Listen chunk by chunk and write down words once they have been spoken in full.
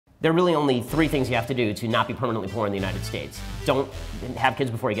There are really only three things you have to do to not be permanently poor in the United States. Don't have kids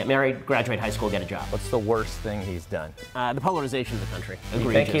before you get married, graduate high school, get a job. What's the worst thing he's done? The polarization of the country. Do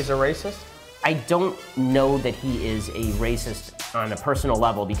you think he's a racist? I don't know that he is a racist on a personal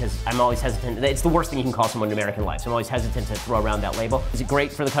level because I'm always hesitant. It's the worst thing you can call someone in American life, so I'm always hesitant to throw around that label. Is it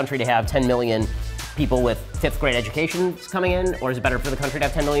great for the country to have 10 million people with fifth grade educations coming in, or is it better for the country to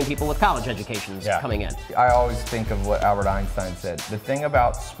have 10 million people with college educations coming in? I always think of what Albert Einstein said. The thing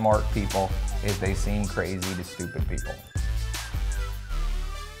about smart people is they seem crazy to stupid people.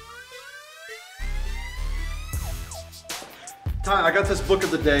 Tai, I got this book of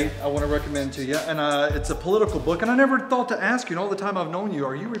the day I want to recommend to you, and it's a political book, and I never thought to ask you in all the time I've known you,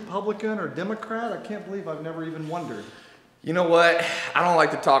 are you Republican or Democrat? I can't believe I've never even wondered. You know what? I don't like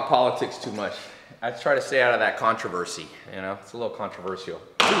to talk politics too much. I try to stay out of that controversy, you know? It's a little controversial.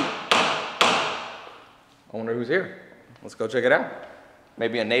 I wonder who's here. Let's go check it out.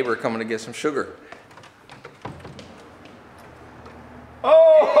 Maybe a neighbor coming to get some sugar.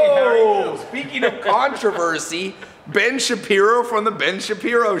 Oh! Hey, how are you? Speaking of controversy, Ben Shapiro from the Ben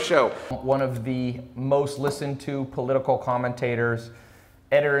Shapiro Show. One of the most listened to political commentators,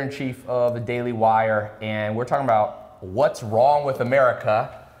 editor-in-chief of the Daily Wire, and we're talking about what's wrong with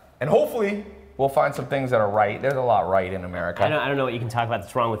America, and hopefully we'll find some things that are right. There's a lot right in America. I don't know what you can talk about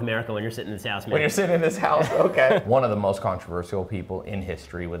that's wrong with America when you're sitting in this house, man. When you're sitting in this house, okay. One of the most controversial people in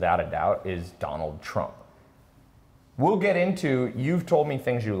history, without a doubt, is Donald Trump. We'll get into, you've told me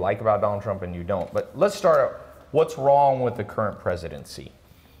things you like about Donald Trump and you don't, but let's start out. What's wrong with the current presidency?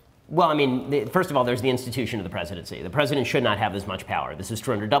 Well, I mean, first of all, there's the institution of the presidency. The president should not have this much power. This is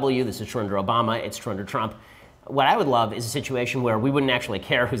true under W, this is true under Obama, it's true under Trump. What I would love is a situation where we wouldn't actually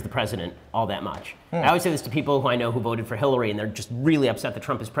care who's the president all that much. I always say this to people who I know who voted for Hillary and they're just really upset that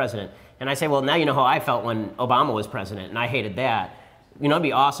Trump is president. And I say, well, now you know how I felt when Obama was president and I hated that. You know, it'd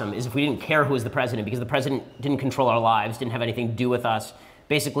be awesome is if we didn't care who was the president because the president didn't control our lives, didn't have anything to do with us.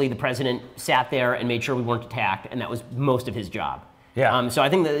 Basically, the president sat there and made sure we weren't attacked, and that was most of his job. Yeah. So I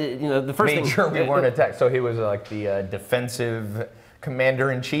think that the first thing. Made sure we weren't attacked. So he was like the defensive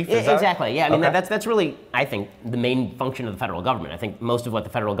commander-in-chief. Exactly. Yeah. I mean, that's really, I think, the main function of the federal government. I think most of what the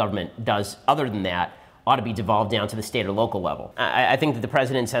federal government does, other than that, ought to be devolved down to the state or local level. I think that the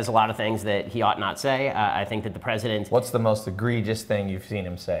president says a lot of things that he ought not say. I think that the president. What's the most egregious thing you've seen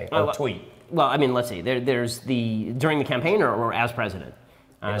him say or tweet? Well, I mean, let's see. There's during the campaign or as president.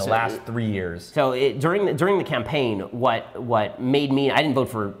 In the last 3 years. So during the campaign, what made me, I didn't vote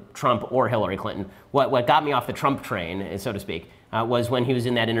for Trump or Hillary Clinton. What got me off the Trump train, so to speak, was when he was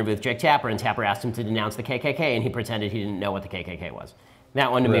in that interview with Jake Tapper, and Tapper asked him to denounce the KKK, and he pretended he didn't know what the KKK was.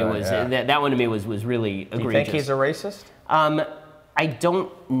 That one to me was that one to me was really egregious. Do you think he's a racist? I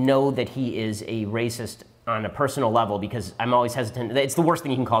don't know that he is a racist on a personal level because I'm always hesitant. It's the worst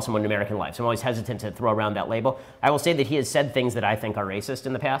thing you can call someone in American life, so I'm always hesitant to throw around that label. I will say that he has said things that I think are racist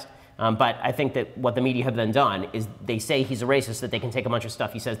in the past, but I think that what the media have then done is they say he's a racist, that they can take a bunch of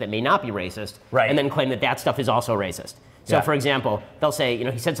stuff he says that may not be racist, and then claim that that stuff is also racist. So, for example, they'll say, you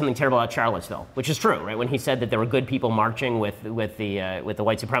know, he said something terrible about Charlottesville, which is true, right? When he said that there were good people marching with the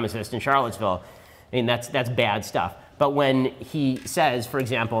white supremacists in Charlottesville, I mean, that's bad stuff. But when he says, for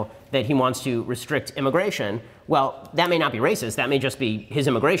example, that he wants to restrict immigration, well, that may not be racist. That may just be his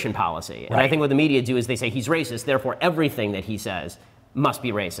immigration policy. And I think what the media do is they say he's racist, therefore everything that he says must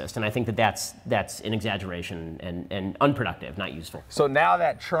be racist. And I think that that's an exaggeration and unproductive, not useful. So now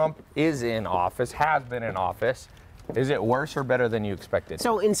that Trump is in office, has been in office, is it worse or better than you expected?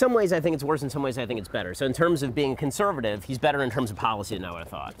 So in some ways I think it's worse, in some ways I think it's better. So in terms of being conservative, he's better in terms of policy than I would have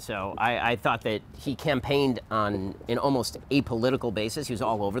thought. So I thought that he campaigned on an almost apolitical basis. He was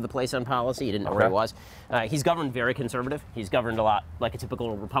all over the place on policy. He didn't know where he was. He's governed very conservative. He's governed a lot like a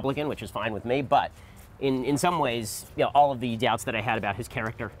typical Republican, which is fine with me. But in some ways, you know, all of the doubts that I had about his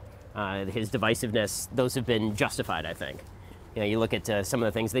character, his divisiveness, those have been justified, I think. You know, you look at some of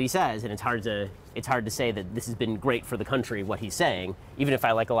the things that he says, and it's hard to say that this has been great for the country, what he's saying, even if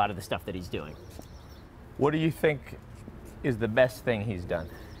I like a lot of the stuff that he's doing. What do you think is the best thing he's done?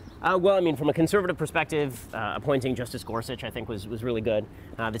 Well, I mean, from a conservative perspective, appointing Justice Gorsuch, I think, was really good.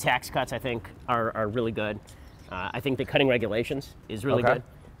 The tax cuts, I think, are really good. I think that cutting regulations is really good.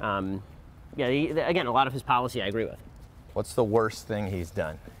 Again, a lot of his policy I agree with. What's the worst thing he's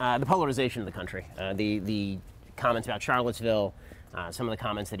done? The polarization of the country. The comments about Charlottesville, some of the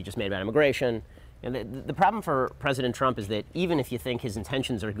comments that he just made about immigration. And the problem for President Trump is that even if you think his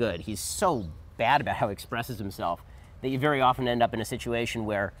intentions are good, he's so bad about how he expresses himself that you very often end up in a situation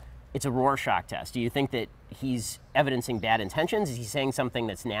where it's a Rorschach test. Do you think that he's evidencing bad intentions? Is he saying something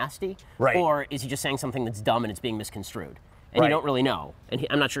that's nasty? Or is he just saying something that's dumb and it's being misconstrued? And you don't really know. And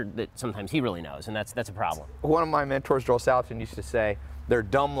I'm not sure that sometimes he really knows, and that's a problem. One of my mentors, Joel Salatin, used to say, they're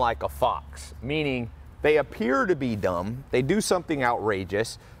dumb like a fox, meaning they appear to be dumb, they do something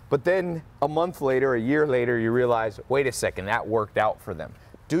outrageous, but then a month later, a year later, you realize, wait a second, that worked out for them.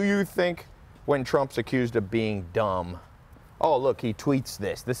 Do you think when Trump's accused of being dumb, oh, look, he tweets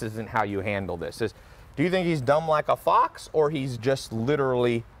this, this isn't how you handle this. Do you think he's dumb like a fox, or he's just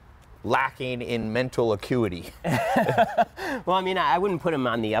literally lacking in mental acuity? Well, I mean, I wouldn't put him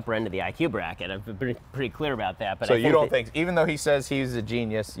on the upper end of the IQ bracket. I've been pretty clear about that. But So you don't think, even though he says he's a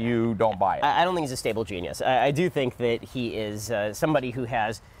genius, you don't buy it? I don't think he's a stable genius. I do think that he is somebody who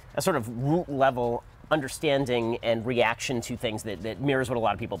has a sort of root level understanding and reaction to things that mirrors what a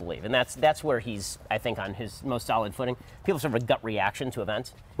lot of people believe. And that's where he's, I think, on his most solid footing. People have sort of a gut reaction to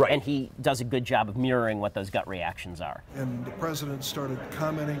events. Right. And he does a good job of mirroring what those gut reactions are. And the president started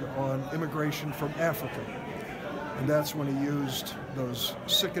commenting on immigration from Africa. And that's when he used those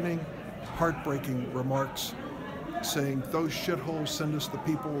sickening, heartbreaking remarks, saying, those shitholes send us the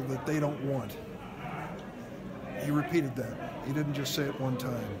people that they don't want. He repeated that. He didn't just say it one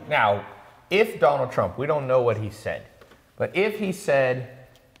time. Now, if Donald Trump, we don't know what he said, but if he said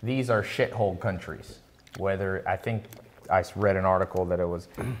these are shithole countries, whether, I think I read an article that it was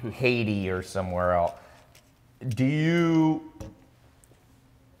Haiti or somewhere else, do you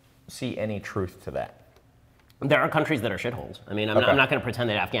see any truth to that? There are countries that are shitholes. I mean, I'm not going to pretend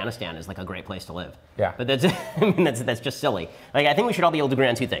that Afghanistan is like a great place to live. Yeah. But that's, I mean, that's just silly. Like, I think we should all be able to agree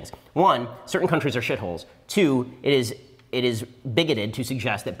on two things. One, certain countries are shitholes. Two, it is bigoted to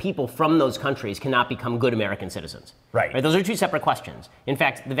suggest that people from those countries cannot become good American citizens. Right. Those are two separate questions. In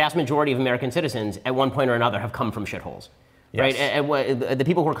fact, the vast majority of American citizens, at one point or another, have come from shitholes. Yes. Right? The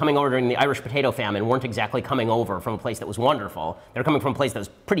people who were coming over during the Irish potato famine weren't exactly coming over from a place that was wonderful. They were coming from a place that was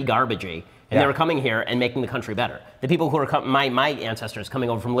pretty garbagey, and they were coming here and making the country better. The people who were my ancestors coming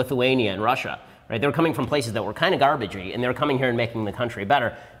over from Lithuania and Russia, right? They were coming from places that were kind of garbagey, and they were coming here and making the country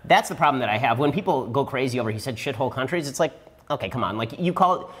better. That's the problem that I have. When people go crazy over, he said, shithole countries, it's like, okay, come on. Like, you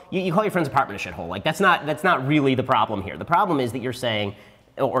call your friend's apartment a shithole. Like, that's not really the problem here. The problem is that you're saying,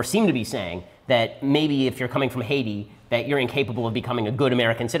 or seem to be saying, that maybe if you're coming from Haiti, that you're incapable of becoming a good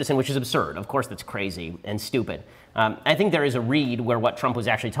American citizen, which is absurd. Of course, that's crazy and stupid. I think there is a read where what Trump was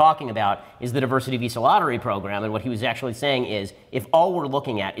actually talking about is the diversity visa lottery program, and what he was actually saying is, if all we're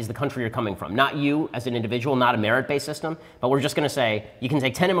looking at is the country you're coming from, not you as an individual, not a merit-based system, but we're just going to say, you can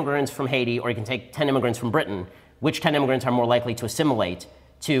take 10 immigrants from Haiti, or you can take 10 immigrants from Britain, which 10 immigrants are more likely to assimilate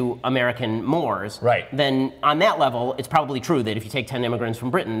to American mores, right? Then on that level, it's probably true that if you take 10 immigrants from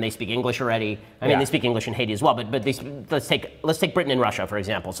Britain, they speak English already. I mean, they speak English in Haiti as well, but let's take Britain and Russia, for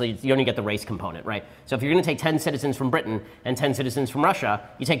example, so you only get the race component, right? So if you're going to take 10 citizens from Britain and 10 citizens from Russia,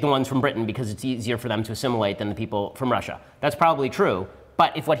 you take the ones from Britain because it's easier for them to assimilate than the people from Russia. That's probably true,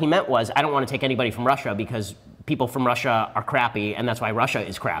 but if what he meant was, I don't want to take anybody from Russia because people from Russia are crappy, and that's why Russia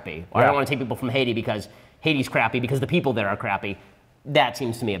is crappy, or I don't want to take people from Haiti because Haiti's crappy because the people there are crappy, that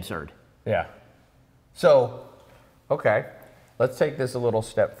seems to me absurd. Yeah. So, okay, let's take this a little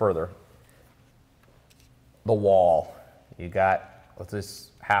step further. The wall. You got this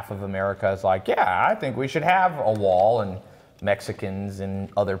half of America is like, yeah, I think we should have a wall, and Mexicans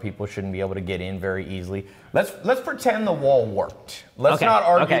and other people shouldn't be able to get in very easily. Let's pretend the wall worked. Let's not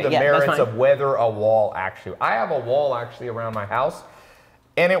argue the merits of whether a wall actually. I have a wall actually around my house.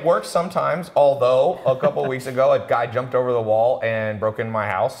 And it works sometimes, although a couple of weeks ago, a guy jumped over the wall and broke into my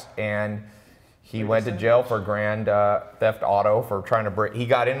house, and he went to jail for grand theft auto for trying to break. He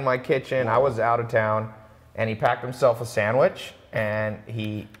got in my kitchen. I was out of town, and he packed himself a sandwich and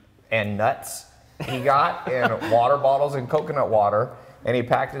nuts. He got and water bottles and coconut water, and he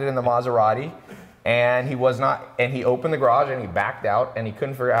packed it in the Maserati. And he opened the garage and he backed out, and he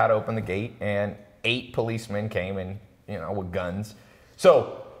couldn't figure out how to open the gate. And 8 policemen came in, with guns.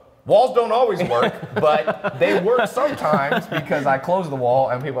 So, walls don't always work, but they work sometimes because I close the wall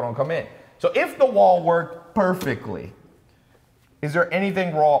and people don't come in. So if the wall worked perfectly, is there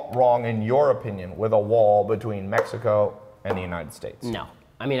anything wrong, in your opinion, with a wall between Mexico and the United States? No.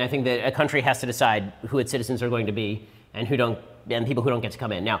 I mean, I think that a country has to decide who its citizens are going to be and people who don't get to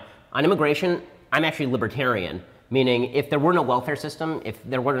come in. Now, on immigration, I'm actually libertarian, meaning if there were no welfare system, if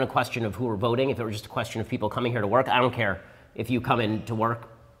there weren't a question of who were voting, if it were just a question of people coming here to work, I don't care. If you come in to work,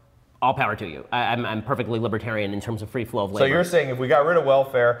 all power to you. I'm perfectly libertarian in terms of free flow of labor. So you're saying if we got rid of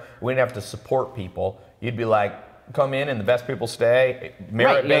welfare, we didn't have to support people, you'd be like, come in and the best people stay,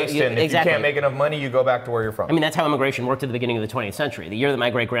 merit-based, and if you can't make enough money, you go back to where you're from. I mean, that's how immigration worked at the beginning of the 20th century. The year that my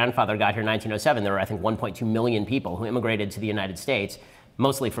great-grandfather got here in 1907, there were, I think, 1.2 million people who immigrated to the United States,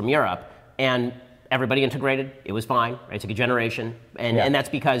 mostly from Europe, and everybody integrated. It was fine. Right? It took a generation, and that's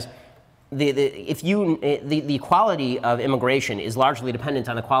because the quality of immigration is largely dependent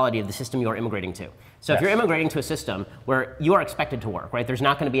on the quality of the system you are immigrating to. So if you're immigrating to a system where you are expected to work, right? There's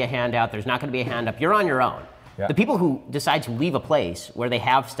not going to be a handout. There's not going to be a hand up. You're on your own. Yeah. The people who decide to leave a place where they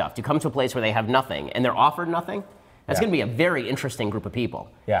have stuff to come to a place where they have nothing and they're offered nothing, that's going to be a very interesting group of people.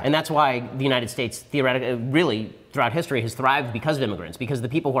 Yeah. And that's why the United States theoretically, really throughout history, has thrived because of immigrants, because the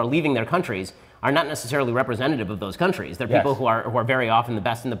people who are leaving their countries are not necessarily representative of those countries. They're people who are very often the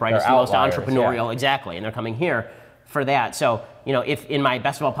best and the brightest and most entrepreneurial, exactly, and they're coming here for that. So, you know, if in my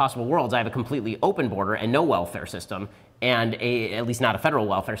best of all possible worlds I have a completely open border and no welfare system, and at least not a federal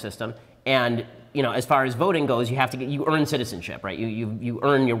welfare system, and you know, as far as voting goes, you earn citizenship, right? You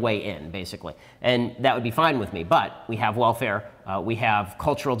earn your way in, basically, and that would be fine with me. But we have welfare, we have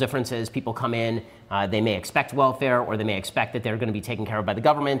cultural differences. People come in, they may expect welfare, or they may expect that they're going to be taken care of by the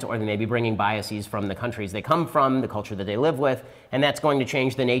government, or they may be bringing biases from the countries they come from, the culture that they live with, and that's going to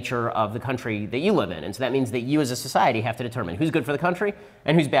change the nature of the country that you live in. And so that means that you, as a society, have to determine who's good for the country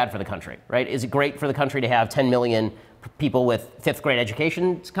and who's bad for the country, right? Is it great for the country to have 10 million people with fifth grade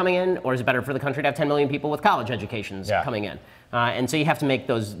educations coming in, or is it better for the country to have 10 million people with college educations coming in? And so you have to make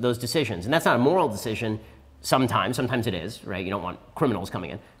those decisions. And that's not a moral decision sometimes it is, right? You don't want criminals coming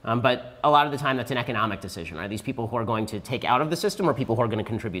in. But a lot of the time that's an economic decision, right? These people who are going to take out of the system or people who are going to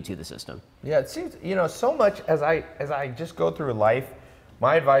contribute to the system. Yeah, it seems, you know, so much as I just go through life,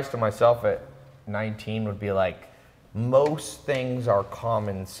 my advice to myself at 19 would be like, most things are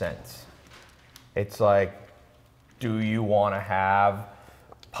common sense. It's like, do you want to have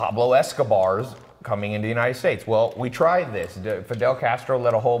Pablo Escobar's coming into the United States? Well, we tried this. Fidel Castro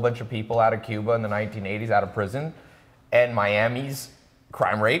let a whole bunch of people out of Cuba in the 1980s out of prison, and Miami's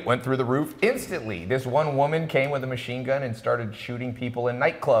crime rate went through the roof instantly. This one woman came with a machine gun and started shooting people in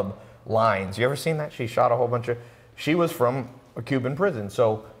nightclub lines. You ever seen that? She shot a whole bunch of... She was from a Cuban prison.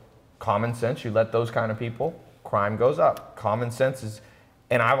 So common sense, you let those kind of people, crime goes up. Common sense is...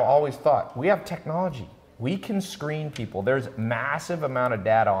 And I've always thought, we have technology. We can screen people. There's massive amount of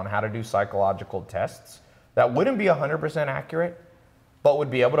data on how to do psychological tests that wouldn't be 100% accurate, but would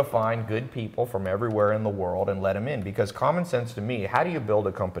be able to find good people from everywhere in the world and let them in. Because common sense to me, how do you build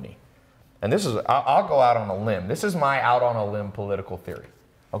a company? And this is, I'll go out on a limb. This is my out on a limb political theory.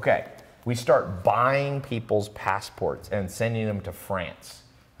 Okay, we start buying people's passports and sending them to France.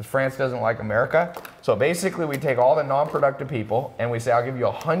 Because France doesn't like America. So basically we take all the non-productive people and we say, I'll give you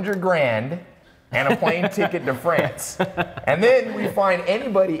 100 grand and a plane ticket to France. And then we find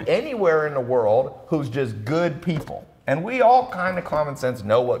anybody anywhere in the world who's just good people. And we all kind of common sense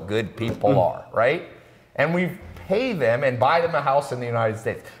know what good people are, right? And we pay them and buy them a house in the United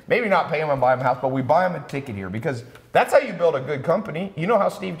States. Maybe not pay them and buy them a house, but we buy them a ticket here because that's how you build a good company. You know how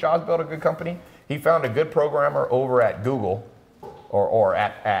Steve Jobs built a good company? He found a good programmer over at Google or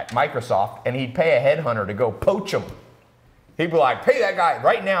at Microsoft, and he'd pay a headhunter to go poach them. He'd be like, pay that guy.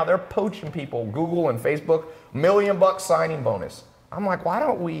 Right now, they're poaching people, Google and Facebook, $1 million signing bonus. I'm like, why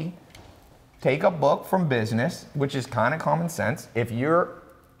don't we take a book from business, which is kind of common sense. If you're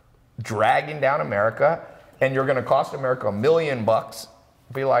dragging down America and you're going to cost America $1 million,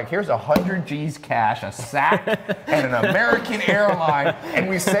 be like, here's 100 G's cash, a sack, and an American airline, and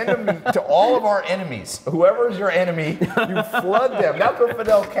we send them to all of our enemies. Whoever's your enemy, you flood them. That's what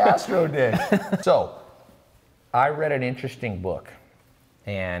Fidel Castro did. So, I read an interesting book,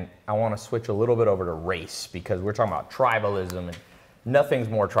 and I want to switch a little bit over to race because we're talking about tribalism, and nothing's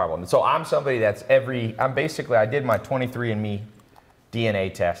more tribal. So I'm somebody that's I did my 23andMe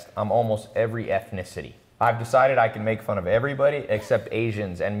DNA test. I'm almost every ethnicity. I've decided I can make fun of everybody except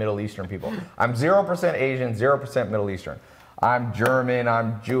Asians and Middle Eastern people. I'm 0% Asian, 0% Middle Eastern. I'm German,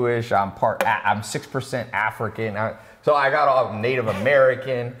 I'm Jewish, I'm 6% African. So I got all Native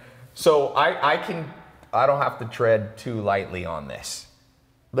American. So I don't have to tread too lightly on this.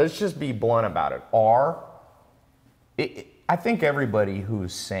 Let's just be blunt about it. I think everybody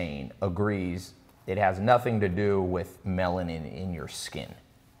who's sane agrees it has nothing to do with melanin in your skin.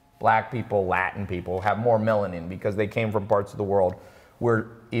 Black people, Latin people have more melanin because they came from parts of the world where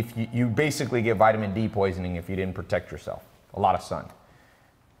if you basically get vitamin D poisoning if you didn't protect yourself. A lot of sun.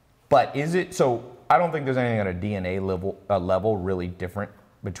 But so I don't think there's anything on a DNA level really different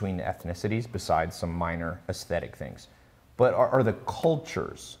between the ethnicities besides some minor aesthetic things. But are the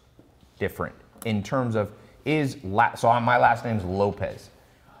cultures different in terms of so my last name's Lopez.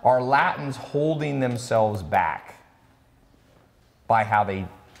 Are Latins holding themselves back by how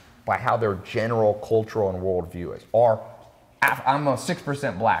their general cultural and worldview is? Or I'm a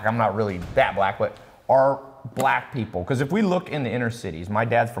 6% black. I'm not really that black, but are black people, because if we look in the inner cities, my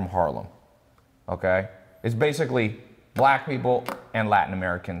dad's from Harlem. okay? It's basically black people and Latin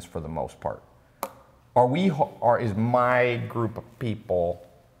Americans for the most part. Is my group of people,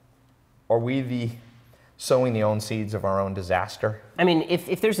 are we sowing the own seeds of our own disaster? I mean,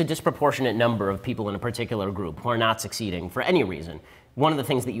 if there's a disproportionate number of people in a particular group who are not succeeding for any reason, one of the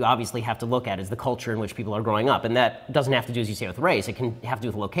things that you obviously have to look at is the culture in which people are growing up. And that doesn't have to do, as you say, with race. It can have to do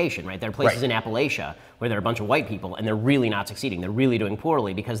with location, right? There are places in Appalachia where there are a bunch of white people and they're really not succeeding. They're really doing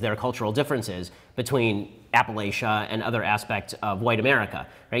poorly because there are cultural differences between Appalachia and other aspects of white America,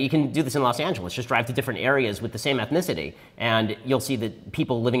 right? You can do this in Los Angeles. Just drive to different areas with the same ethnicity, and you'll see that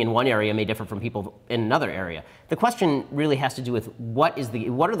people living in one area may differ from people in another area. The question really has to do with what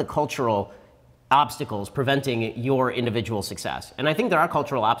are the cultural obstacles preventing your individual success. And I think there are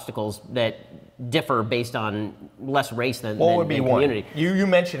cultural obstacles that differ based on less race than community. You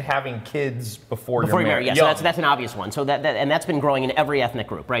mentioned having kids before you're married. Yeah, so that's an obvious one. So and that's been growing in every ethnic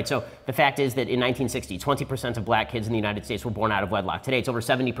group, right? So the fact is that in 1960, 20% of black kids in the United States were born out of wedlock. Today, it's over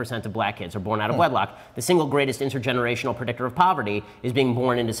 70% of black kids are born out of wedlock. The single greatest intergenerational predictor of poverty is being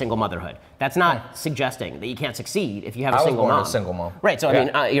born into single motherhood. That's not suggesting that you can't succeed if you have a single mom. I was born a single mom. Right, so I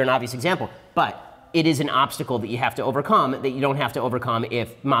mean, you're an obvious example. But it is an obstacle that you have to overcome that you don't have to overcome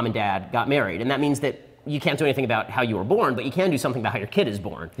if mom and dad got married. And that means that you can't do anything about how you were born, but you can do something about how your kid is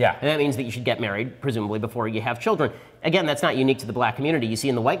born. Yeah. And that means that you should get married, presumably, before you have children. Again, that's not unique to the black community. You see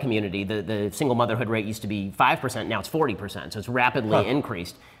in the white community, the single motherhood rate used to be 5%, now it's 40%, so it's rapidly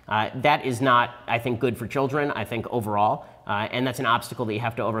increased. That is not, I think, good for children, I think, overall, and that's an obstacle that you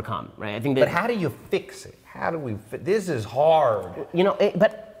have to overcome, right? I think that, but how do you fix it? How do we this is hard. You know,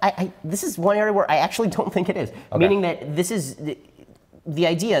 this is one area where I actually don't think it is. Okay. Meaning that this is the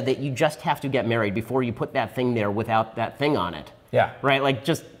idea that you just have to get married before you put that thing there without that thing on it. Yeah. Right? Like,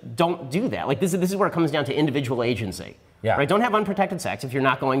 just don't do that. Like, this is where it comes down to individual agency. Yeah. Right? Don't have unprotected sex if you're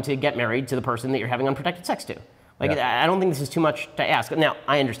not going to get married to the person that you're having unprotected sex to. Like, I don't think this is too much to ask. Now,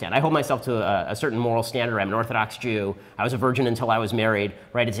 I understand. I hold myself to a certain moral standard. I'm an Orthodox Jew. I was a virgin until I was married,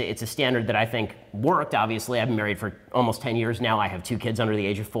 right? It's a standard that I think worked, obviously. I've been married for almost 10 years now. I have 2 kids under the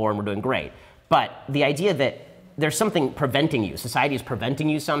age of 4, and we're doing great. But the idea that there's something preventing you, society is preventing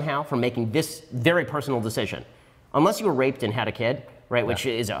you somehow from making this very personal decision. Unless you were raped and had a kid, right, which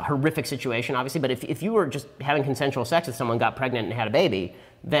is a horrific situation, obviously, but if you were just having consensual sex with someone, got pregnant and had a baby,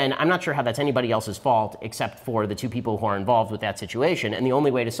 then I'm not sure how that's anybody else's fault except for the 2 people who are involved with that situation. And the only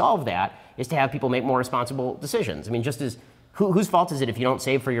way to solve that is to have people make more responsible decisions. I mean, just as, whose fault is it if you don't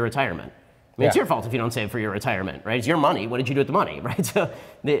save for your retirement? I mean, it's your fault if you don't save for your retirement, right? It's your money. What did you do with the money, right? So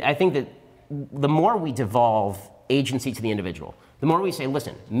I think that the more we devolve agency to the individual, the more we say,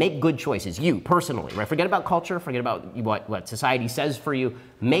 listen, make good choices, you personally, right? Forget about culture, forget about what society says for you.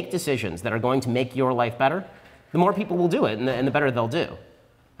 Make decisions that are going to make your life better. The more people will do it, and the better they'll do.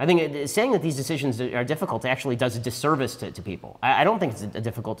 I think saying that these decisions are difficult actually does a disservice to people. I don't think it's a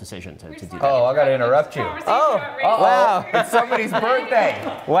difficult decision to do that. Oh, I got to interrupt you. Wow, it's somebody's birthday.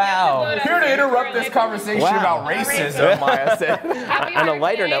 Wow. Here to interrupt this conversation about racism, Maya said. On a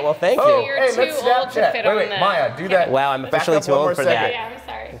lighter note, well, thank you. Hey, let's Snapchat. Wait, Maya, do that. Wow, I'm officially too old for that. Yeah, I'm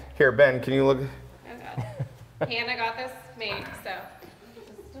sorry. Here, Ben, can you look? Hannah got this made, so.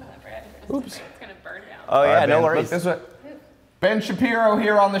 Oops. It's going to burn down. Oh, yeah, no worries. Look this way. Ben Shapiro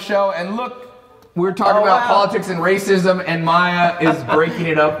here on the show, and look, we're talking about politics and racism, and Maya is breaking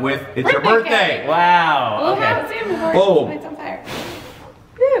it up with, it's your birthday. Wow. Oh, Okay. haven't seen it before. Oh. It's on fire.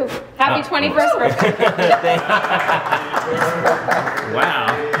 Woo. Happy 21st birthday. Wow.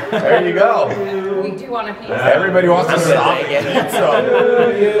 There you go. We do want a piece. Everybody wants to stop it.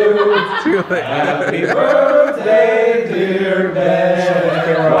 Happy birthday, dear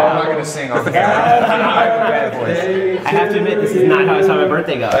Ben. I'm not going to sing on the bad voice. I have to admit, this is not how I saw my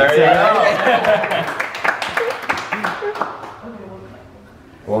birthday go. There you go.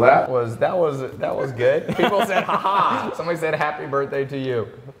 Well, that was good. People said, "Ha-ha!" Somebody said, "Happy birthday to you."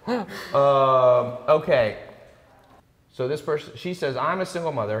 Okay. So this person, she says, "I'm a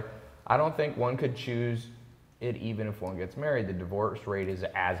single mother. I don't think one could choose it even if one gets married. The divorce rate is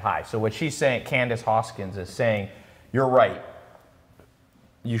as high." So what she's saying, Candace Hoskins is saying, you're right.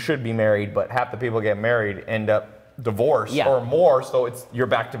 You should be married, but half the people get married end up divorced or more. So you're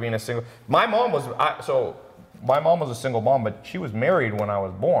back to being a single. My mom was a single mom, but she was married when I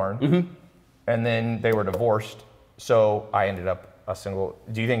was born, and then they were divorced. So I ended up a single.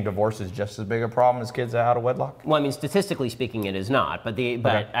 Do you think divorce is just as big a problem as kids out of wedlock? Well, I mean, statistically speaking, it is not. But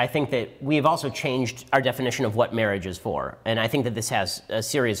I think that we have also changed our definition of what marriage is for, and I think that this has a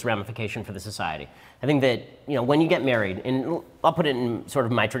serious ramification for the society. I think that when you get married, and I'll put it in sort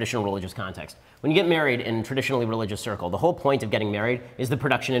of my traditional religious context. When you get married in a traditionally religious circle, the whole point of getting married is the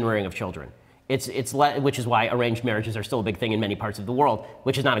production and rearing of children. which is why arranged marriages are still a big thing in many parts of the world,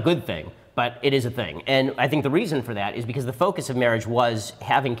 which is not a good thing, but it is a thing. And I think the reason for that is because the focus of marriage was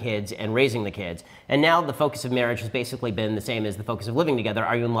having kids and raising the kids. And now the focus of marriage has basically been the same as the focus of living together.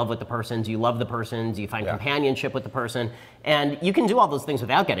 Are you in love with the person? Do you love the person? Do you find companionship with the person? And you can do all those things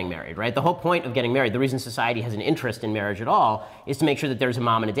without getting married, right? The whole point of getting married, the reason society has an interest in marriage at all, is to make sure that there's a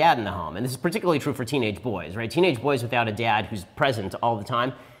mom and a dad in the home. And this is particularly true for teenage boys, right? Teenage boys without a dad who's present all the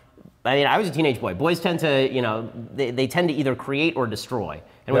time. I mean, I was a teenage boy. Boys tend to, you know, they tend to either create or destroy.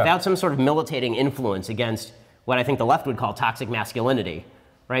 And without some sort of militating influence against what I think the left would call toxic masculinity,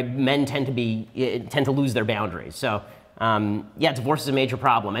 right? Men tend to lose their boundaries. So, yeah, divorce is a major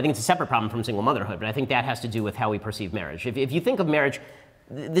problem. I think it's a separate problem from single motherhood, but I think that has to do with how we perceive marriage. If you think of marriage,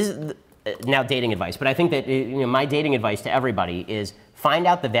 this is now dating advice, but I think that my dating advice to everybody is find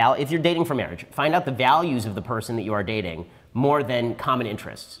out the value. If you're dating for marriage, find out the values of the person that you are dating more than common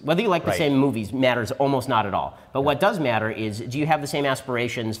intereses. Whether you like the same movies matters almost not at all. But what does matter is, do you have the same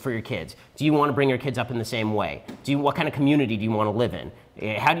aspirations for your kids? Do you want to bring your kids up in the same way? What kind of community do you want to live in?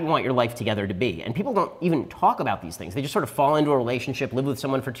 How do you want your life together to be? And people don't even talk about these things. They just sort of fall into a relationship, live with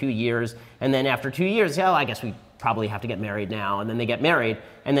someone for 2 years, and then after 2 years, oh, I guess we probably have to get married now. And then they get married,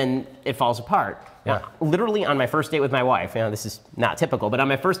 and then it falls apart. Yeah. Literally on my first date with my wife, this is not typical, but on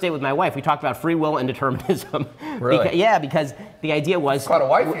my first date with my wife, we talked about free will and determinism. Really? Because the idea was... What a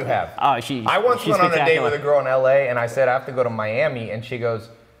wife you have. Oh, I once went on a date with a girl in LA, and I said, I have to go to Miami, and she goes,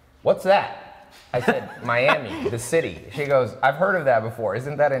 what's that? I said, Miami, the city. She goes, I've heard of that before.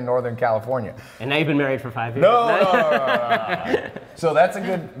 Isn't that in Northern California? And now you've been married for 5 years. No. So that's a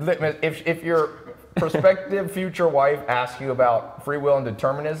good litmus. If your prospective future wife asks you about free will and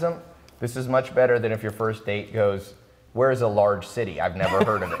determinism, this is much better than if your first date goes, where's a large city? I've never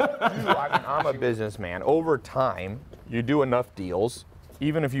heard of it. I'm a businessman. Over time, you do enough deals,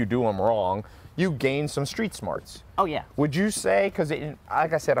 even if you do them wrong, you gain some street smarts. Oh, yeah. Would you say, because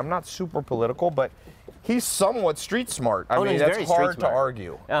like I said, I'm not super political, but he's somewhat street smart. I mean, that's hard to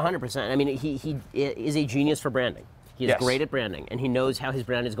argue. 100%. I mean, he is a genius for branding. He is great at branding, and he knows how his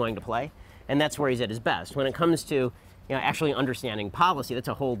brand is going to play, and that's where he's at his best. When it comes to actually understanding policy, that's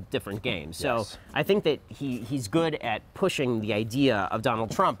a whole different game. So I think that he's good at pushing the idea of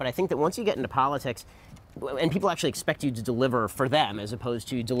Donald Trump, but I think that once you get into politics, and people actually expect you to deliver for them as opposed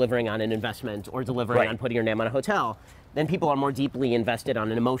to delivering on an investment or delivering on putting your name on a hotel, then people are more deeply invested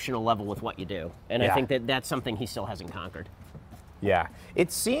on an emotional level with what you do. And I think that that's something he still hasn't conquered. Yeah.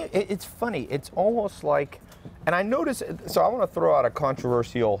 It's funny. It's almost like, and I notice, so I want to throw out a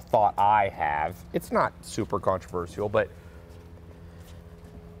controversial thought I have. It's not super controversial, but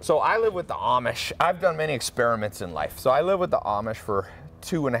so I live with the Amish. I've done many experiments in life. So I lived with the Amish for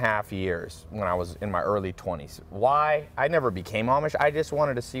 2.5 years when I was in my early 20s. Why? I never became Amish. I just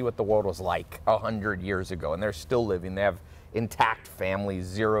wanted to see what the world was like 100 years ago, and they're still living. They have intact families,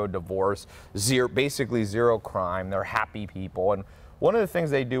 zero divorce, basically zero crime. They're happy people. And one of the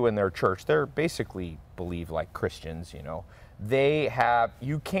things they do in their church, they're basically believe like Christians, They have,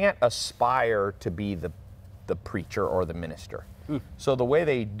 you can't aspire to be the preacher or the minister. So the way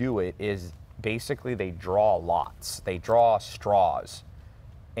they do it is basically they draw lots. They draw straws.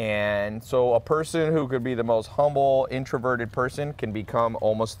 And so a person who could be the most humble, introverted person can become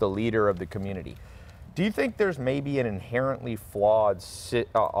almost the leader of the community. Do you think there's maybe an inherently flawed,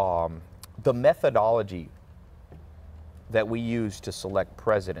 the methodology that we use to select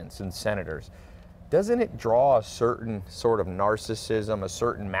presidents and senators, doesn't it draw a certain sort of narcissism, a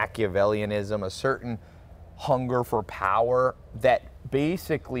certain Machiavellianism, a certain hunger for power that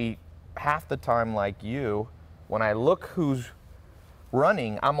basically half the time, like you, when I look who's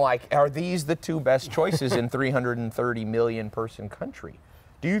running, I'm like, are these the two best choices in 330 million person country?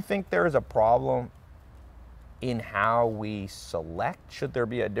 Do you think there is a problem in how we select? Should there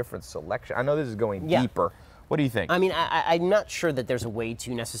be a different selection? I know this is going deeper. What do you think? I mean, I'm not sure that there's a way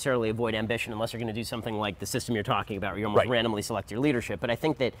to necessarily avoid ambition unless you're going to do something like the system you're talking about, where you almost randomly select your leadership. But I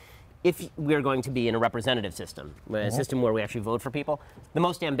think that if we're going to be in a representative system, a system where we actually vote for people, the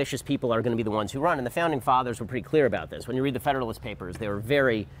most ambitious people are going to be the ones who run. And the founding fathers were pretty clear about this. When you read the Federalist Papers, they were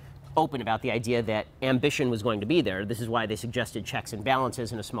very open about the idea that ambition was going to be there. This is why they suggested checks and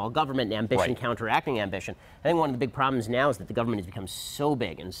balances in a small government and ambition counteracting ambition. I think one of the big problems now is that the government has become so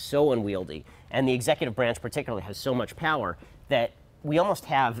big and so unwieldy, and the executive branch particularly has so much power that we almost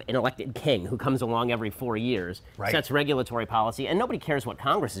have an elected king who comes along every 4 years, sets regulatory policy, and nobody cares what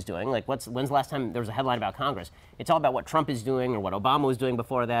Congress is doing. Like, when's the last time there was a headline about Congress? It's all about what Trump is doing or what Obama was doing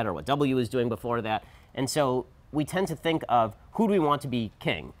before that or what W was doing before that. And so we tend to think of who do we want to be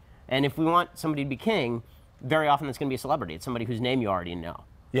king? And if we want somebody to be king, very often it's going to be a celebrity. It's somebody whose name you already know.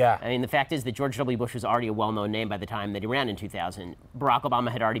 Yeah. I mean, the fact is that George W. Bush was already a well-known name by the time that he ran in 2000. Barack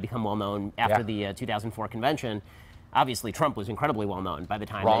Obama had already become well-known after the 2004 convention. Obviously, Trump was incredibly well-known by the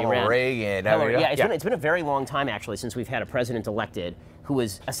time that he ran. Ronald Reagan. It's been a very long time, actually, since we've had a president elected who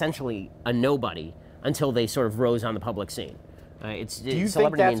was essentially a nobody until they sort of rose on the public scene. Do you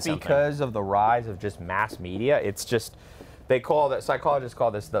think that's because of the rise of just mass media? It's just, psychologists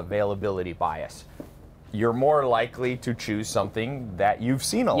call this the availability bias. You're more likely to choose something that you've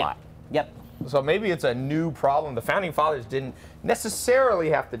seen a lot. Yep. So maybe it's a new problem. The Founding Fathers didn't necessarily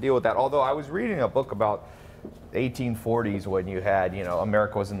have to deal with that, although I was reading a book about 1840s when you had,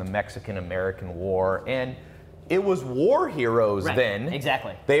 America was in the Mexican-American War, and it was war heroes then.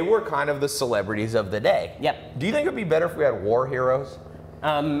 Exactly. They were kind of the celebrities of the day. Yep. Do you think it would be better if we had war heroes?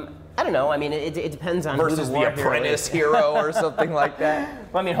 I don't know. I mean, it depends on versus who the Apprentice hero or something like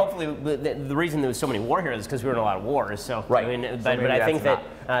that. Well, I mean, hopefully the reason there was so many war heroes is because we were in a lot of wars. So right. I mean, but I think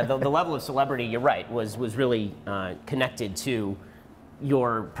that the level of celebrity, you're right, was really connected to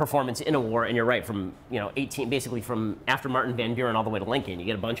your performance in a war. And you're right, from basically from after Martin Van Buren all the way to Lincoln, you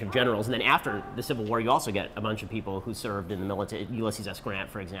get a bunch of generals, and then after the Civil War, you also get a bunch of people who served in the military. Ulysses S.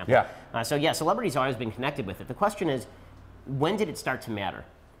 Grant, for example. Yeah. So yeah, celebrity's always been connected with it. The question is, when did it start to matter?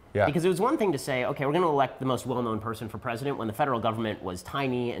 Yeah. Because it was one thing to say, okay, we're going to elect the most well-known person for president when the federal government was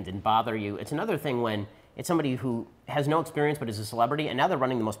tiny and didn't bother you. It's another thing when it's somebody who has no experience but is a celebrity, and now they're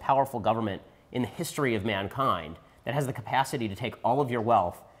running the most powerful government in the history of mankind that has the capacity to take all of your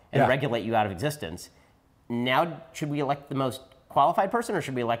wealth and regulate you out of existence. Now, should we elect the most qualified person, or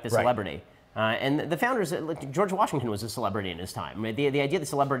should we elect the celebrity? And the founders, George Washington was a celebrity in his time. The idea that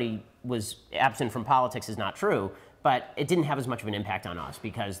celebrity was absent from politics is not true, but it didn't have as much of an impact on us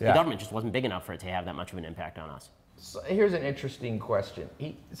because the government just wasn't big enough for it to have that much of an impact on us. So here's an interesting question.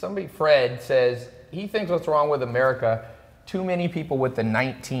 Fred says, he thinks what's wrong with America, too many people with the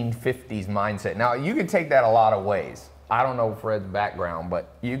 1950s mindset. Now, you could take that a lot of ways. I don't know Fred's background,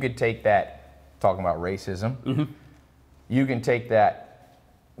 but you could take that, talking about racism, you can take that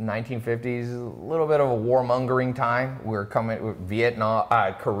 1950s, a little bit of a warmongering time. We're coming with Vietnam,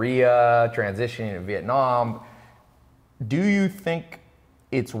 Korea, transitioning to Vietnam. Do you think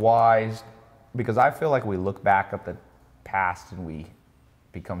it's wise, because I feel like we look back at the past and we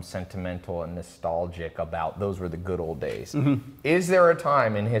become sentimental and nostalgic about those were the good old days. Is there a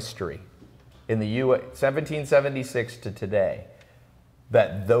time in history, in the U.S., 1776 to today,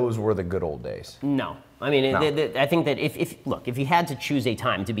 that those were the good old days? No. I mean, I think that if you had to choose a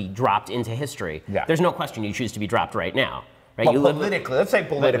time to be dropped into history, there's no question you choose to be dropped right now. Right? But politically, let's say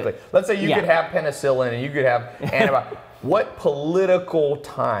politically. Let's say you could have penicillin and you could have antibiotics. What political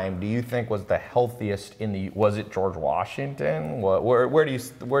time do you think was the healthiest was it George Washington? Where do you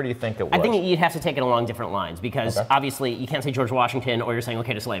think it was? I think you'd have to take it along different lines, because obviously you can't say George Washington or you're saying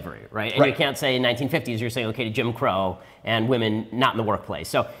okay to slavery, right? And you can't say 1950s, you're saying okay to Jim Crow and women not in the workplace.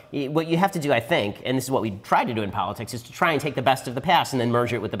 So what you have to do, I think, and this is what we try to do in politics, is to try and take the best of the past and then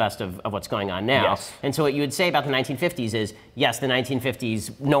merge it with the best of what's going on now. And so what you would say about the 1950s is, yes, the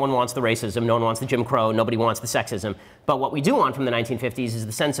 1950s, no one wants the racism, no one wants the Jim Crow, nobody wants the sexism. But what we do want from the 1950s is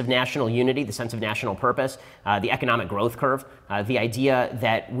the sense of national unity, the sense of national purpose, the economic growth curve, the idea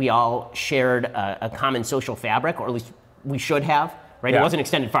that we all shared a common social fabric, or at least we should have. Right? It wasn't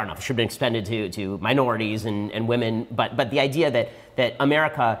extended far enough. It should have been extended to minorities and women. But the idea that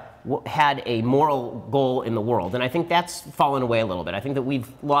America had a moral goal in the world, and I think that's fallen away a little bit. I think that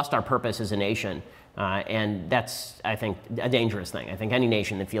we've lost our purpose as a nation. And that's, I think, a dangerous thing. I think any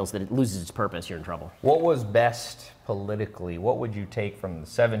nation that feels that it loses its purpose, you're in trouble. What was best politically? What would you take from the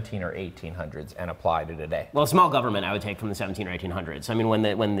 17 or 1800s and apply to today? Well, small government I would take from the 17 or 1800s. I mean,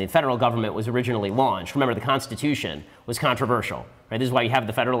 when the federal government was originally launched, remember the Constitution was controversial. Right? This is why you have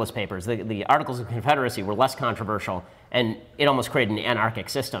the Federalist Papers. The Articles of Confederacy were less controversial, and it almost created an anarchic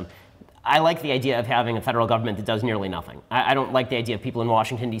system. I like the idea of having a federal government that does nearly nothing. I don't like the idea of people in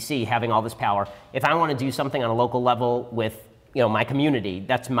Washington, D.C. having all this power. If I want to do something on a local level with my community,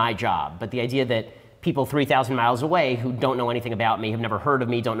 that's my job. But the idea that people 3,000 miles away who don't know anything about me, have never heard of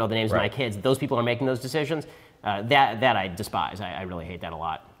me, don't know the names of my kids, those people are making those decisions, that I despise. I really hate that a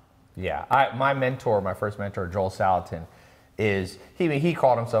lot. Yeah. My first mentor, Joel Salatin, he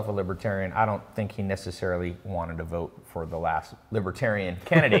called himself a libertarian. I don't think he necessarily wanted to vote for the last libertarian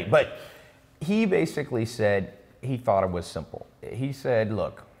candidate, but he basically said he thought it was simple. He said,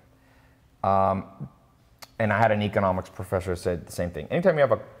 look, and I had an economics professor who said the same thing. Anytime you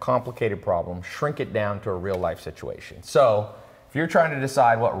have a complicated problem, shrink it down to a real life situation. So if you're trying to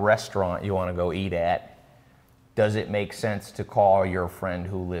decide what restaurant you want to go eat at, does it make sense to call your friend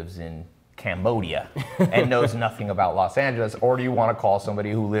who lives in Cambodia and knows nothing about Los Angeles? Or do you want to call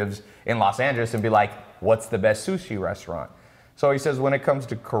somebody who lives in Los Angeles and be like, what's the best sushi restaurant? So he says, when it comes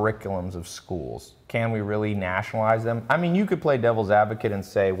to curriculums of schools, can we really nationalize them? I mean, you could play devil's advocate and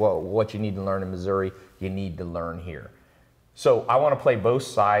say, well, what you need to learn in Missouri, you need to learn here. So I want to play both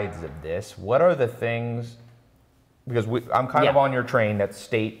sides of this. What are the things, because I'm kind of on your train that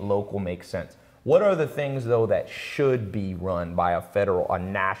state, local makes sense. What are the things, though, that should be run by a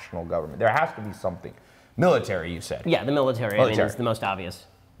national government? There has to be something. Military, you said. Yeah, the military. I mean, it's the most obvious.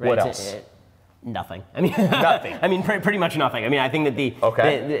 Right? What else? Nothing. I mean, nothing. I mean, pretty much nothing. I mean, I think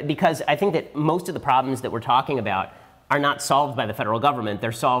that because I think that most of the problems that we're talking about are not solved by the federal government.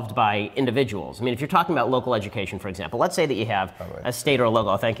 They're solved by individuals. I mean, if you're talking about local education, for example, let's say that you have a state or a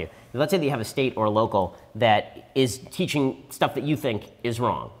local. Oh, thank you. Let's say that you have a state or a local that is teaching stuff that you think is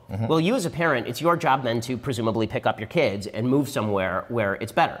wrong. Mm-hmm. Well, you as a parent, it's your job then to presumably pick up your kids and move somewhere where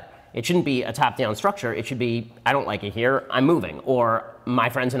it's better. It shouldn't be a top-down structure. It should be, I don't like it here, I'm moving. Or my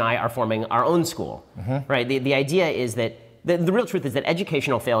friends and I are forming our own school, right? The idea is that, the real truth is that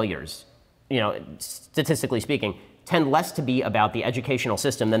educational failures, statistically speaking, tend less to be about the educational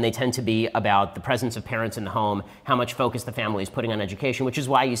system than they tend to be about the presence of parents in the home, how much focus the family is putting on education, which is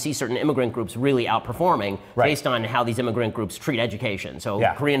why you see certain immigrant groups really outperforming based on how these immigrant groups treat education. So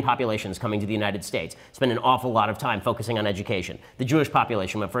Korean populations coming to the United States spend an awful lot of time focusing on education. The Jewish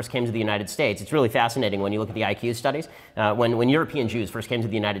population, when it first came to the United States, it's really fascinating when you look at the IQ studies. When European Jews first came to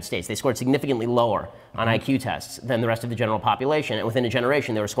the United States, they scored significantly lower on IQ tests than the rest of the general population, and within a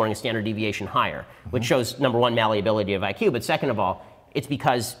generation they were scoring a standard deviation higher, which shows, number one, malleability of IQ, but second of all, it's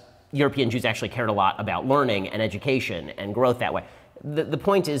because European Jews actually cared a lot about learning and education and growth that way. The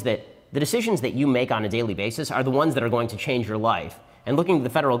point is that the decisions that you make on a daily basis are the ones that are going to change your life, and looking to the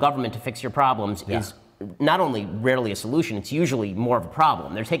federal government to fix your problems is not only rarely a solution, it's usually more of a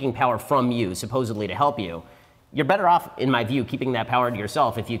problem. They're taking power from you, supposedly to help you. You're better off, in my view, keeping that power to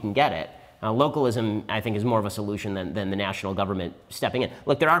yourself if you can get it. Localism, I think, is more of a solution than the national government stepping in.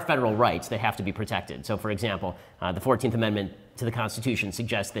 Look, there are federal rights that have to be protected. So, for example, the 14th Amendment to the Constitution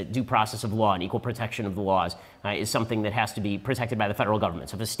suggests that due process of law and equal protection of the laws is something that has to be protected by the federal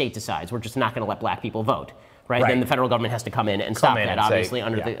government. So if a state decides we're just not going to let black people vote, then the federal government has to come in and stop that, obviously,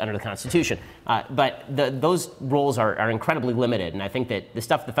 under the Constitution. But those roles are incredibly limited, and I think that the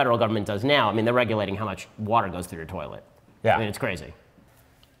stuff the federal government does now, I mean, they're regulating how much water goes through your toilet. I mean, it's crazy.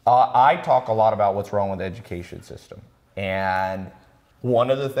 I talk a lot about what's wrong with the education system. And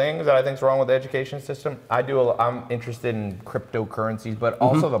one of the things that I think is wrong with the education system, I'm interested in cryptocurrencies, but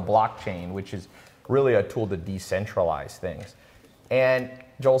also the blockchain, which is really a tool to decentralize things. And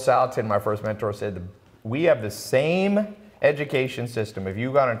Joel Salatin, my first mentor, said, we have the same education system. If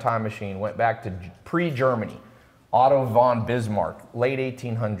you got in a time machine, went back to pre-Germany, Otto von Bismarck, late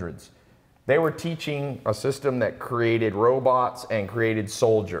 1800s, they were teaching a system that created robots and created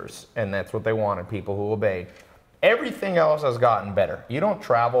soldiers, and that's what they wanted, people who obeyed. Everything else has gotten better. You don't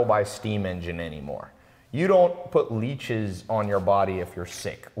travel by steam engine anymore. You don't put leeches on your body if you're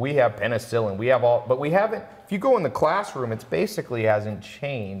sick. We have penicillin, but we haven't, if you go in the classroom, it basically hasn't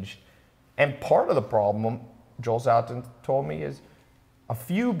changed. And part of the problem, Joel Salatin told me, is a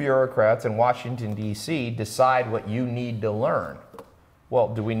few bureaucrats in Washington, D.C. decide what you need to learn. Well,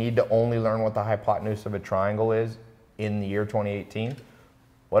 do we need to only learn what the hypotenuse of a triangle is in the year 2018?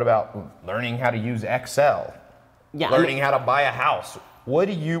 What about learning how to use Excel? Learning how to buy a house?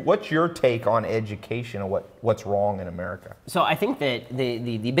 What's your take on education and what's wrong in America? So I think that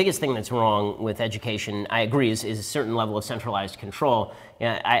the biggest thing that's wrong with education, I agree, is a certain level of centralized control.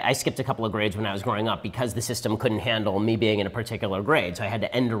 I skipped a couple of grades when I was growing up because the system couldn't handle me being in a particular grade, so I had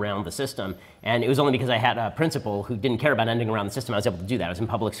to end around the system. And it was only because I had a principal who didn't care about ending around the system I was able to do that. I was in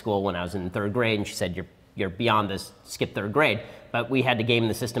public school when I was in third grade, and she said, you're beyond this, skip third grade. But we had to game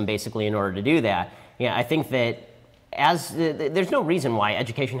the system basically in order to do that. I think that there's no reason why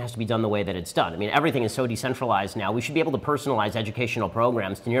education has to be done the way that it's done. I mean, everything is so decentralized now. We should be able to personalize educational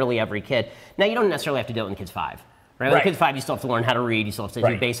programs to nearly every kid. Now, you don't necessarily have to do it when the kid's 5. Right? When the kid's 5, you still have to learn how to read, you still have to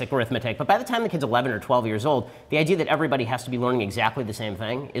do basic arithmetic. But by the time the kid's 11 or 12 years old, the idea that everybody has to be learning exactly the same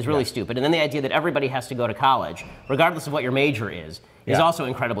thing is really stupid. And then the idea that everybody has to go to college, regardless of what your major is also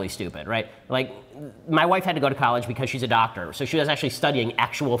incredibly stupid, right? Like, my wife had to go to college because she's a doctor, so she was actually studying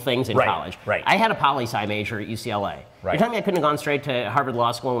actual things in college. I had a poli-sci major at UCLA. You're telling me I couldn't have gone straight to Harvard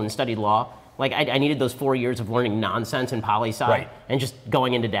Law School and studied law? Like, I needed those 4 years of learning nonsense in poli-sci and just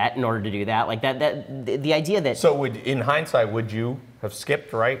going into debt in order to do that. Like, the idea that... So in hindsight, would you have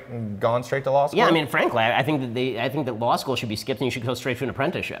skipped, and gone straight to law school? Yeah, I mean, frankly, I think that law school should be skipped and you should go straight to an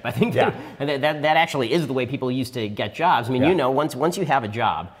apprenticeship. I think that actually is the way people used to get jobs. I mean, once you have a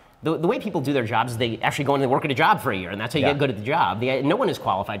job, the way people do their jobs is they actually go in and work at a job for a year, and that's how you get good at the job. No one is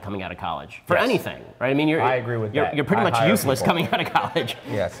qualified coming out of college for anything, right? I mean, I agree with that. You're pretty much useless coming out of college.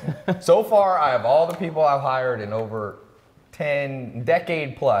 Yes. So far, I have all the people I've hired in over 10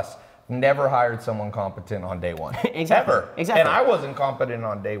 decade plus, never hired someone competent on day one. Exactly. Ever. Exactly. And I wasn't competent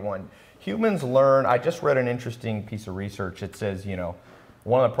on day one. Humans learn. I just read an interesting piece of research. It says, you know,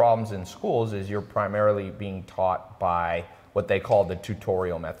 one of the problems in schools is you're primarily being taught by what they call the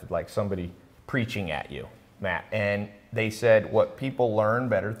tutorial method, like somebody preaching at you, Matt. And they said what people learn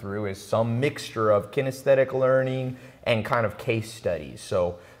better through is some mixture of kinesthetic learning and kind of case studies.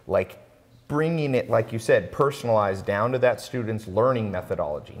 So like bringing it, like you said, personalized down to that student's learning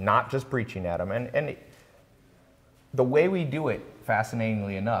methodology, not just preaching at them. And the way we do it,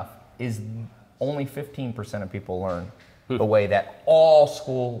 fascinatingly enough, is only 15% of people learn the way that all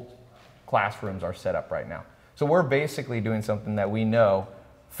school classrooms are set up right now. So we're basically doing something that we know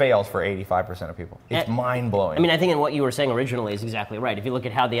fails for 85% of people. It's mind-blowing. I mean, I think in what you were saying originally is exactly right. If you look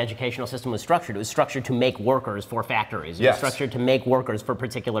at how the educational system was structured, it was structured to make workers for factories. It was structured to make workers for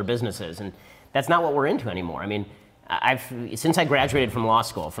particular businesses. And that's not what we're into anymore. I mean, since I graduated from law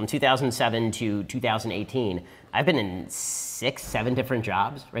school, from 2007 to 2018, I've been in 6, 7 different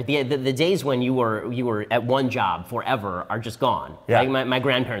jobs. Right, the days when you were at one job forever are just gone. Yeah. Like my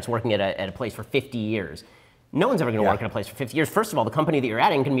grandparents working at a place for 50 years. No one's ever going to work in a place for 50 years. First of all, the company that you're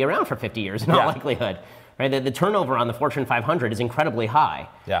at can be around for 50 years in all likelihood. Right? The turnover on the Fortune 500 is incredibly high.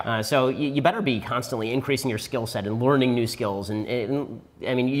 Yeah. So you better be constantly increasing your skill set and learning new skills. And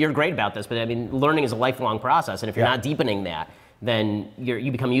I mean, you're great about this, but I mean, learning is a lifelong process. And if you're not deepening that, then you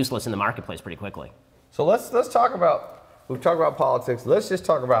become useless in the marketplace pretty quickly. So let's talk about, we've talked about politics. Let's just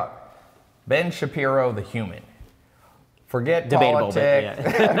talk about Ben Shapiro, the human. Forget Debatable, politics.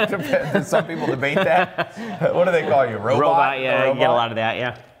 but yeah. Some people debate that. What do they call you? Robot? Yeah, you get a lot of that,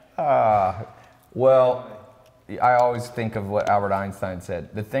 yeah. Well, I always think of what Albert Einstein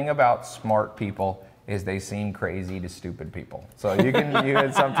said. The thing about smart people is they seem crazy to stupid people. So you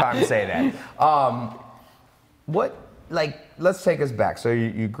can sometimes say that. Let's take us back. So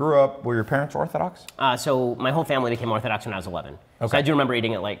you grew up, were your parents Orthodox? So my whole family became Orthodox when I was 11. Okay. So I do remember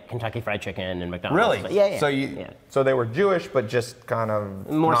eating at like Kentucky Fried Chicken and McDonald's. Really? Yeah. So they were Jewish, but just kind of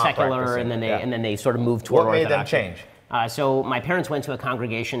more not secular, practicing. and then they sort of moved toward What made Orthodoxy. them change? So my parents went to a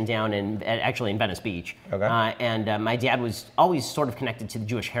congregation down actually in Venice Beach. Okay. And my dad was always sort of connected to the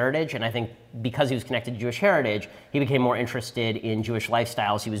Jewish heritage, and I think because he was connected to Jewish heritage, he became more interested in Jewish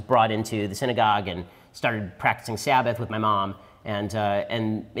lifestyles. He was brought into the synagogue and started practicing Sabbath with my mom, and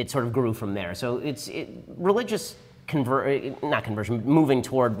it sort of grew from there. So religious moving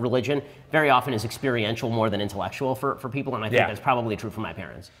toward religion very often is experiential more than intellectual for people, and I think that's probably true for my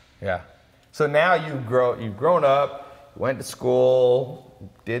parents. Yeah. So now you've grown up, went to school,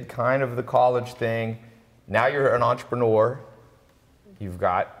 did kind of the college thing. Now you're an entrepreneur. You've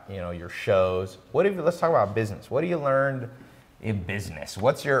got, your shows. Let's talk about business. What have you learned in business?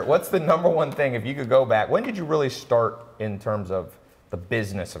 What's the number one thing, if you could go back, when did you really start in terms of the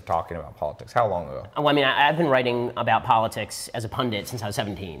business of talking about politics? How long ago? Well, I mean, I've been writing about politics as a pundit since I was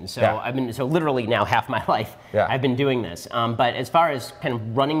 17. So so literally now half my life I've been doing this. But as far as kind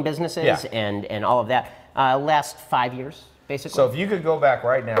of running businesses and all of that, last 5 years, basically. So if you could go back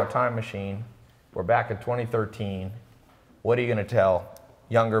right now, time machine, we're back in 2013, what are you going to tell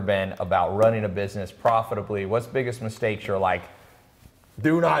younger Ben about running a business profitably? What's the biggest mistakes you're like,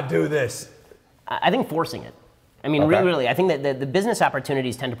 do not do this? I think forcing it. I mean, really, I think that the business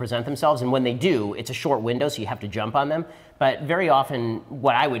opportunities tend to present themselves, and when they do, it's a short window, so you have to jump on them. But very often,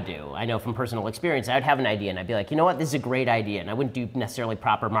 what I would do, I know from personal experience, I would have an idea, and I'd be like, you know what, this is a great idea, and I wouldn't do necessarily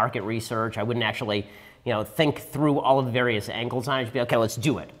proper market research. I wouldn't actually, think through all of the various angles on it. I'd just be like, okay, let's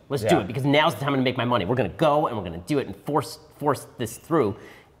do it. Let's do it, because now's the time I'm going to make my money. We're going to go, and we're going to do it and force this through.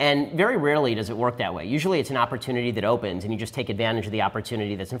 And very rarely does it work that way. Usually it's an opportunity that opens and you just take advantage of the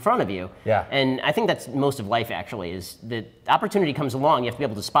opportunity that's in front of you. Yeah. And I think that's most of life actually, is that opportunity comes along, you have to be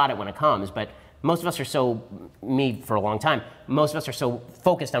able to spot it when it comes, but most of us are me for a long time, most of us are so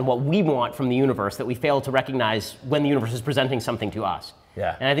focused on what we want from the universe that we fail to recognize when the universe is presenting something to us.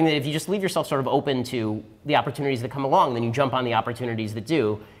 Yeah. And I think that if you just leave yourself sort of open to the opportunities that come along, then you jump on the opportunities that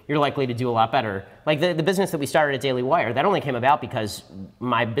do, you're likely to do a lot better. Like the business that we started at Daily Wire, that only came about because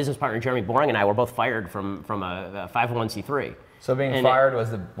my business partner Jeremy Boring and I were both fired from a 501c3. So being fired was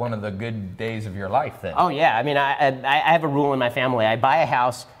one of the good days of your life then? Oh yeah, I mean, I have a rule in my family. I buy a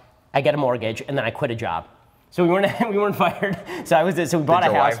house, I get a mortgage, and then I quit a job. So we weren't fired. So we bought a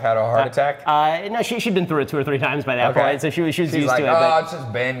house. Your wife had a heart attack? No, she'd been through it 2 or 3 times by that point, so she was used like, to it. Oh, it's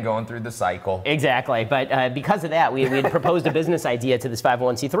just Ben going through the cycle. Exactly, but because of that, we had proposed a business idea to this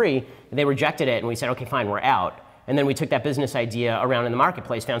 501c3. They rejected it, and we said, okay, fine, we're out. And then we took that business idea around in the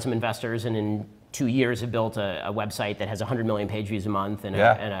marketplace, found some investors, and in 2 years have built a website that has 100 million page views a month and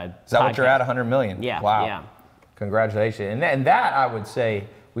a Is that podcast. what you're at, 100 million? Yeah. Wow. Yeah. Congratulations. And that, I would say,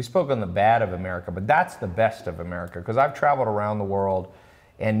 we spoke on the bad of America, but that's the best of America, because I've traveled around the world,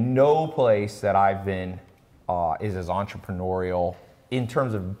 and no place that I've been is as entrepreneurial in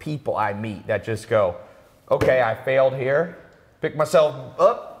terms of people I meet that just go, okay, I failed here, pick myself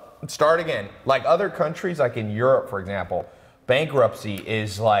up, and start again. Like other countries, like in Europe, for example, bankruptcy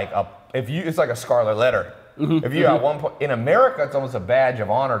is like it's like a scarlet letter. Mm-hmm. If you at one point in America, it's almost a badge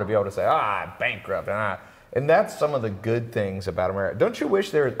of honor to be able to say, I'm bankrupt, and that's some of the good things about America. Don't you wish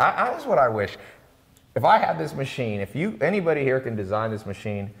there was, that's what I wish. If I had this machine, if anybody here can design this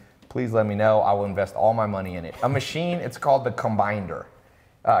machine, please let me know. I will invest all my money in it. A machine, it's called the Combiner.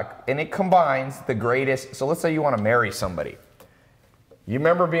 And it combines the greatest, so let's say you want to marry somebody. You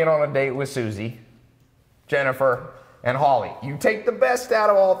remember being on a date with Susie, Jennifer, and Holly. You take the best out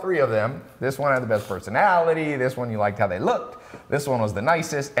of all 3 of them. This one had the best personality. This one you liked how they looked. This one was the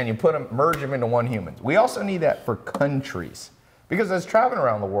nicest, and you merge them into one human. We also need that for countries. Because as traveling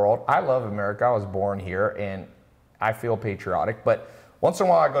around the world, I love America. I was born here, and I feel patriotic. But once in a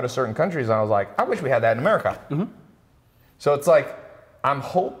while, I go to certain countries, and I was like, I wish we had that in America. Mm-hmm. So it's like, I'm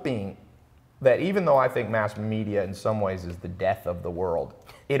hoping that even though I think mass media in some ways is the death of the world,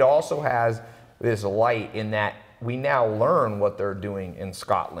 it also has this light in that we now learn what they're doing in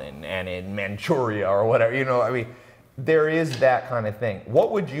Scotland and in Manchuria or whatever, there is that kind of thing.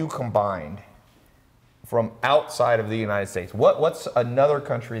 What would you combine from outside of the United States? What's another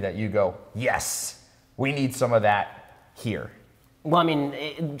country that you go, yes, we need some of that here? Well,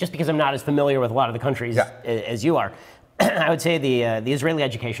 just because I'm not as familiar with a lot of the countries as you are, I would say the Israeli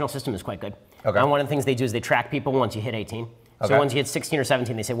educational system is quite good. Okay. And one of the things they do is they track people once you hit 18. Okay. So once you hit 16 or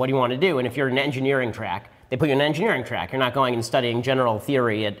 17, they say, what do you want to do? And if you're in an engineering track, they put you in an engineering track. You're not going and studying general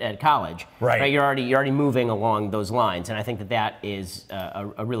theory at college. Right. You're already moving along those lines. And I think that is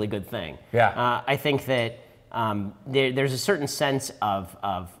a really good thing. Yeah. I think that there's a certain sense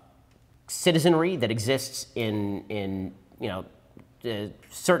of citizenry that exists in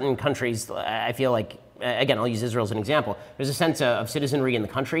certain countries. I feel like, again, I'll use Israel as an example. There's a sense of citizenry in the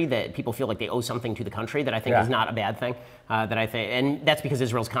country that people feel like they owe something to the country that I think is not a bad thing. And that's because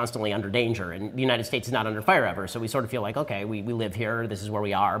Israel's constantly under danger, and the United States is not under fire ever. So we sort of feel like, okay, we live here, this is where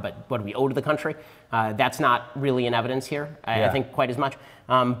we are, but what do we owe to the country? That's not really in evidence here, I think, quite as much.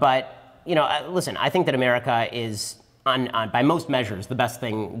 Listen, I think that America is, by most measures, the best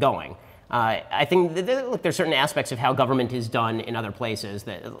thing going. I think there's certain aspects of how government is done in other places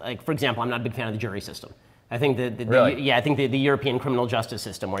that, like, for example, I'm not a big fan of the jury system. I think the European criminal justice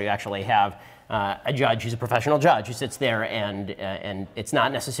system, where you actually have a judge who's a professional judge who sits there, and it's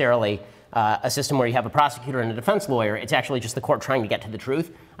not necessarily a system where you have a prosecutor and a defense lawyer. It's actually just the court trying to get to the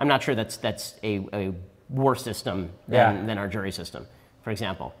truth. I'm not sure that's a worse system than our jury system, for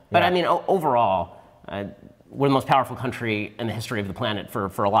example. But overall, we're the most powerful country in the history of the planet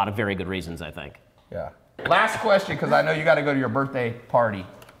for a lot of very good reasons, I think. Yeah. Last question, because I know you got to go to your birthday party.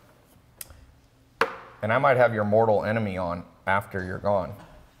 And I might have your mortal enemy on after you're gone.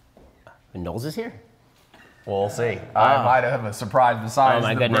 Knowles is here? We'll see. I might have a surprise besides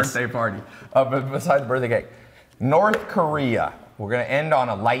the birthday party. Besides the birthday cake. North Korea. We're going to end on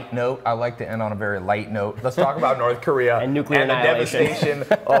a light note. I like to end on a very light note. Let's talk about North Korea and nuclear and the annihilation. devastation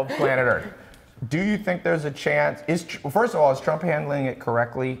of planet Earth. Do you think there's a chance? First of all, is Trump handling it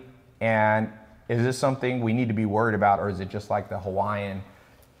correctly? And is this something we need to be worried about, or is it just like the Hawaiian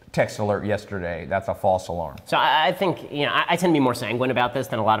text alert yesterday? That's a false alarm. So I think, I tend to be more sanguine about this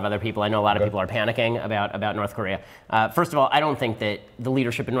than a lot of other people. I know a lot of people are panicking about North Korea. First of all, I don't think that the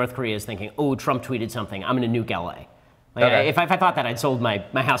leadership in North Korea is thinking, oh, Trump tweeted something, I'm going to nuke LA. If I thought that, I'd sold my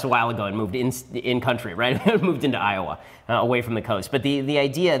house a while ago and moved in country, right? Moved into Iowa, away from the coast. But the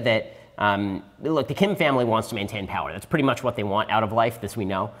idea that, look, the Kim family wants to maintain power. That's pretty much what they want out of life, this we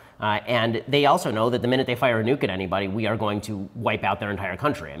know. And they also know that the minute they fire a nuke at anybody, we are going to wipe out their entire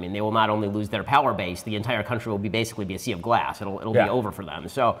country. I mean, they will not only lose their power base, the entire country will basically be a sea of glass. It'll be over for them.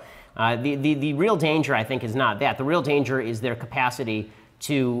 So the real danger, I think, is not that. The real danger is their capacity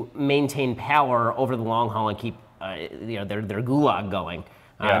to maintain power over the long haul and keep their gulag going.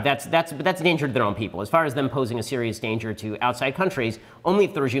 That's a danger to their own people. As far as them posing a serious danger to outside countries, only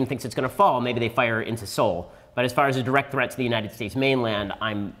if the regime thinks it's going to fall, maybe they fire into Seoul. But as far as a direct threat to the United States mainland,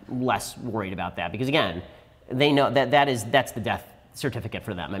 I'm less worried about that. Because again, they know that's the death certificate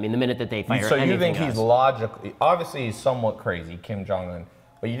for them. I mean, the minute that they fire So you think anything he's else. logical? Obviously, he's somewhat crazy, Kim Jong-un,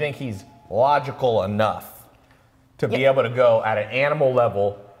 but you think he's logical enough to be able to go at an animal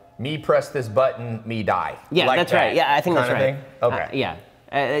level, me press this button, me die? Yeah, like that's that right. Yeah, I think that's kind right. of thing? Okay. Yeah.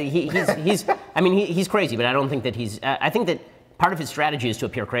 He's I mean, he's crazy, but I don't think that he's, I think that part of his strategy is to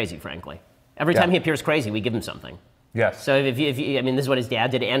appear crazy, frankly. Every time he appears crazy, we give him something. Yes. So if you, I mean, this is what his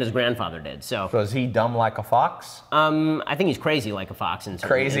dad did and his grandfather did. So is he dumb like a fox? I think he's crazy like a fox.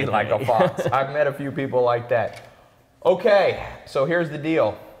 Crazy like a fox. I've met a few people like that. Okay, so here's the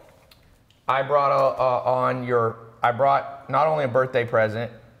deal. I brought I brought not only a birthday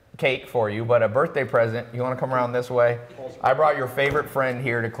present, cake for you, but a birthday present. You want to come around this way? I brought your favorite friend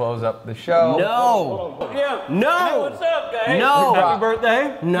here to close up the show. No. Yeah. No. Hey, what's up, guys? No. Happy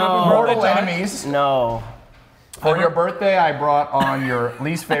birthday. No. Mortal enemies. No. For your birthday, I brought on your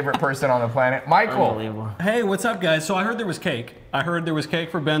least favorite person on the planet, Michael. Unbelievable. Hey, what's up, guys? So I heard there was cake. I heard there was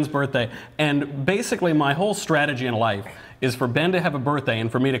cake for Ben's birthday. And basically, my whole strategy in life is for Ben to have a birthday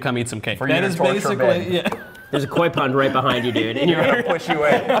and for me to come eat some cake. For you to torture Ben. yeah. There's a koi pond right behind you, dude. And You're gonna push you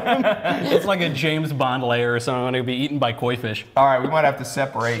in. It's like a James Bond layer or something. I'm going to be eaten by koi fish. All right, we might have to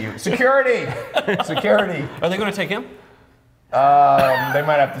separate you. Security! Security! Are they going to take him? They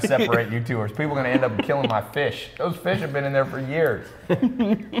might have to separate you two, or people are going to end up killing my fish. Those fish have been in there for years.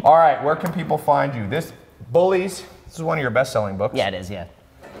 All right, where can people find you? Bullies, this is one of your best-selling books. Yeah, it is, yeah.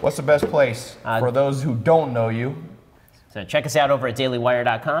 What's the best place for those who don't know you? So check us out over at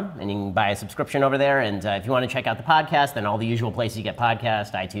dailywire.com, and you can buy a subscription over there. And if you want to check out the podcast, then all the usual places you get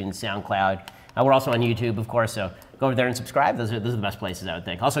podcasts, iTunes, SoundCloud. We're also on YouTube, of course, so go over there and subscribe. Those are the best places, I would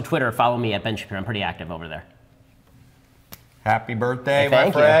think. Also, Twitter, follow me at Ben Shapiro. I'm pretty active over there. Happy birthday, Thank my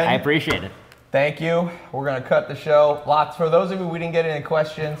you. friend. I appreciate it. Thank you. We're going to cut the show. For those of you we didn't get any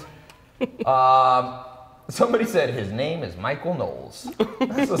questions, somebody said his name is Michael Knowles.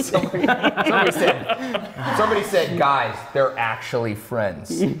 That's what somebody said. Somebody said, guys, they're actually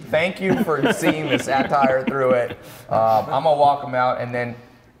friends. Thank you for seeing the satire through it. I'm going to walk them out, and then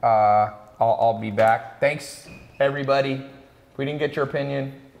I'll be back. Thanks, everybody. If we didn't get your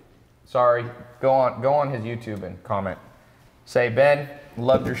opinion, sorry. Go on his YouTube and comment. Say, Ben,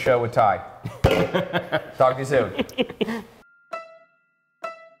 loved your show with Tai. Talk to you soon.